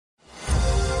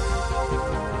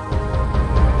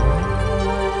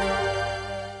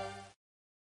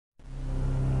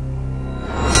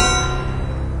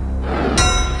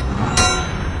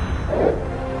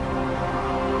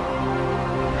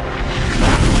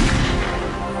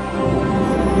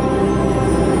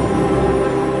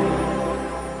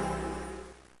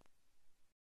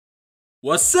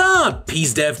What's up?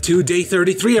 Peace Dev 2 Day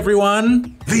 33,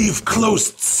 everyone! They've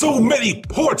closed so many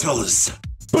portals!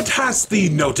 But has thee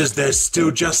noticed there's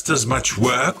still just as much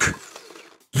work?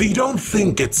 Thee don't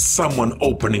think it's someone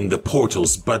opening the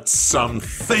portals, but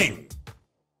something.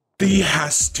 Thee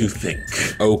has to think.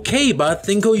 Okay, but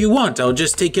think all you want. I'll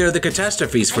just take care of the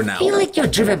catastrophes for now. I feel like you're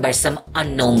driven by some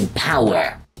unknown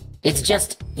power. It's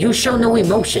just, you show no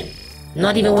emotion.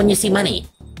 Not even when you see money.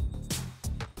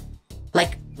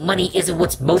 Like, money isn't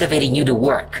what's motivating you to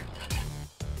work.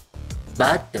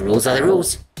 But the rules are the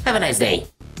rules. Have a nice day.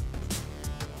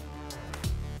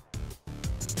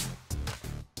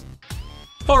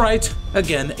 Alright,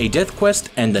 again, a death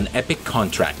quest and an epic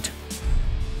contract.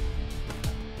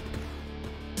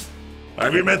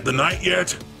 Have you met the Knight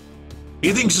yet?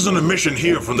 He thinks he's on a mission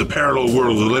here from the parallel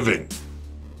world of the living.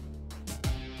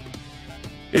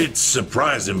 It's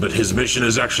surprising, but his mission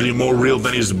is actually more real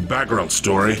than his background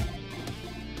story.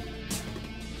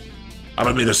 I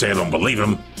don't mean to say I don't believe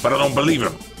him, but I don't believe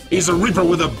him. He's a Reaper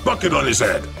with a bucket on his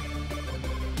head.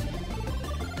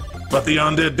 But the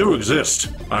undead do exist.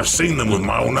 I've seen them with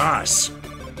my own eyes.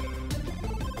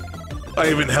 I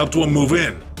even helped one move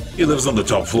in. He lives on the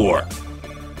top floor.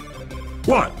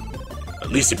 What?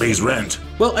 At least he pays rent.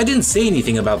 Well, I didn't say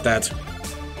anything about that.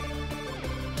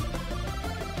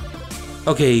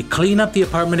 Okay, clean up the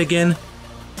apartment again.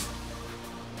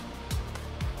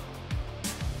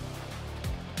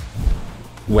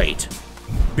 Wait.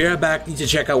 Be right back, need to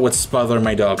check out what's bothering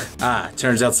my dog. Ah,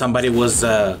 turns out somebody was,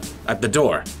 at the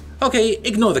door. Okay,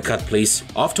 ignore the cut, please.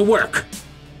 Off to work.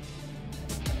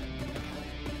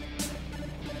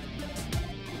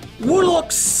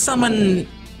 Warlocks summon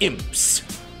imps.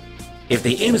 If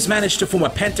the imps manage to form a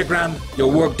pentagram,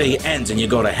 your workday ends and you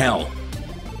go to hell.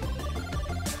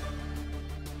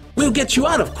 We'll get you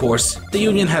out, of course. The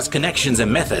Union has connections and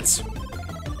methods.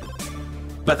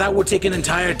 But that would take an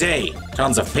entire day.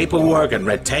 Tons of paperwork and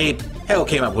red tape. Hell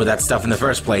came up with that stuff in the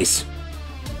first place.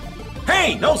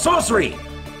 Hey, no sorcery!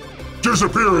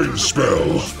 Disappearing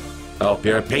spell. Oh,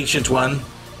 you're a patient one.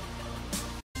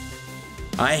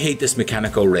 I hate this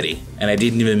mechanic already, and I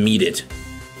didn't even meet it.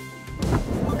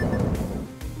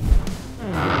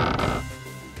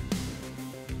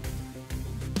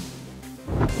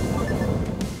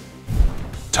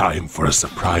 Time for a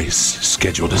surprise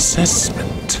scheduled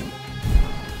assessment.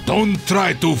 Don't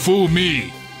try to fool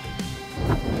me!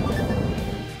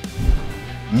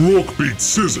 Rock beats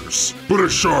scissors, but a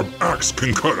sharp axe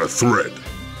can cut a thread.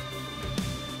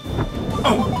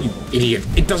 Oh, you idiot.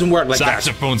 It doesn't work like that.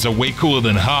 Saxophones are way cooler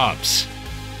than harps.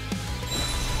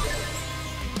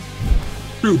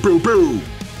 Boo, boo, boo!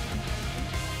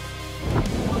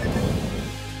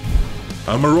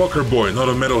 I'm a rocker boy, not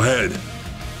a metalhead.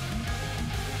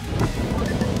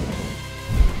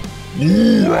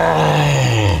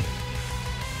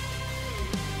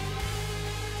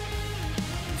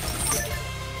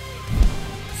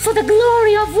 For the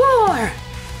glory of war!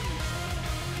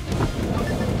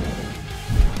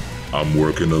 I'm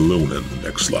working alone in the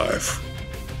next life.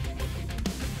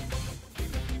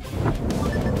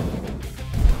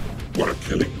 What a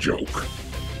killing joke.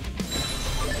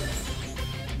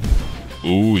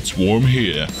 Ooh, it's warm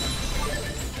here.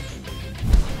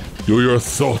 Do your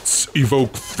thoughts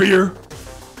evoke fear?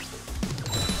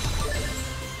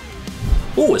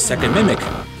 Ooh, a second mimic.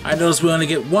 I noticed we only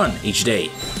get one each day.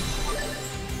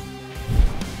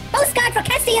 Postcard for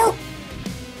Castillo!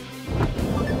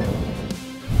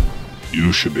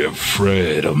 You should be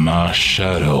afraid of my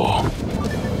shadow.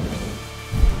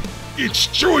 It's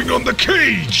chewing on the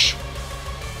cage!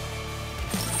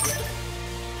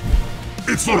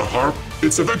 It's not a harp,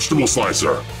 it's a vegetable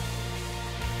slicer.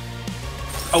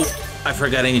 Oh, I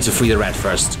forgot I need to free the rat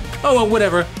first. Oh, well,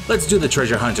 whatever. Let's do the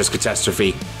treasure hunter's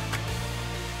catastrophe.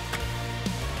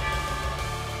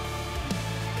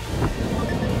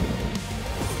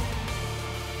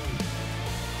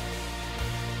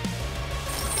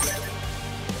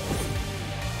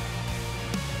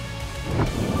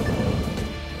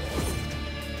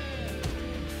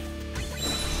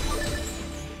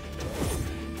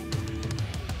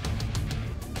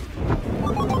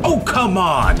 Oh, come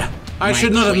on! I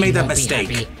should not have made that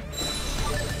mistake.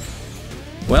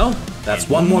 Well, that's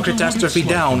one more catastrophe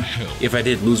down, if I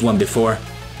did lose one before.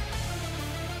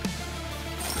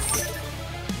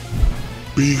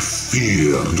 Be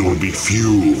feared or be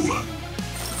fuel.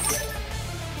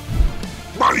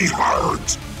 Body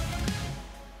heart!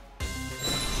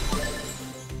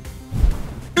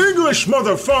 English,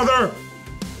 mother father!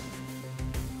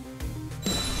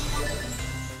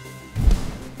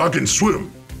 I can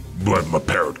swim, but my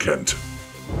parrot can't.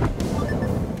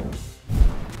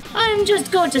 I'm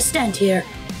just going to stand here.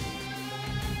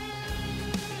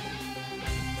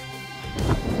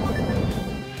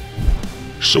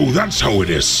 So that's how it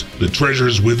is. The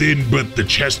treasure's within, but the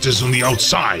chest is on the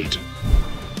outside.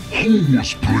 Who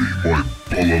was playing my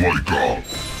balalaika?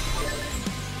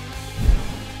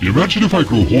 Imagine if I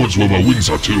grow horns where my wings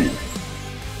are too.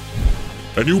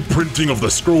 A new printing of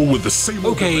the scroll with the same...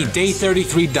 Okay, day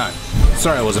 33 done.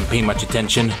 Sorry I wasn't paying much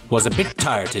attention. Was a bit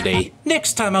tired today.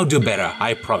 Next time I'll do better,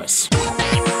 I promise.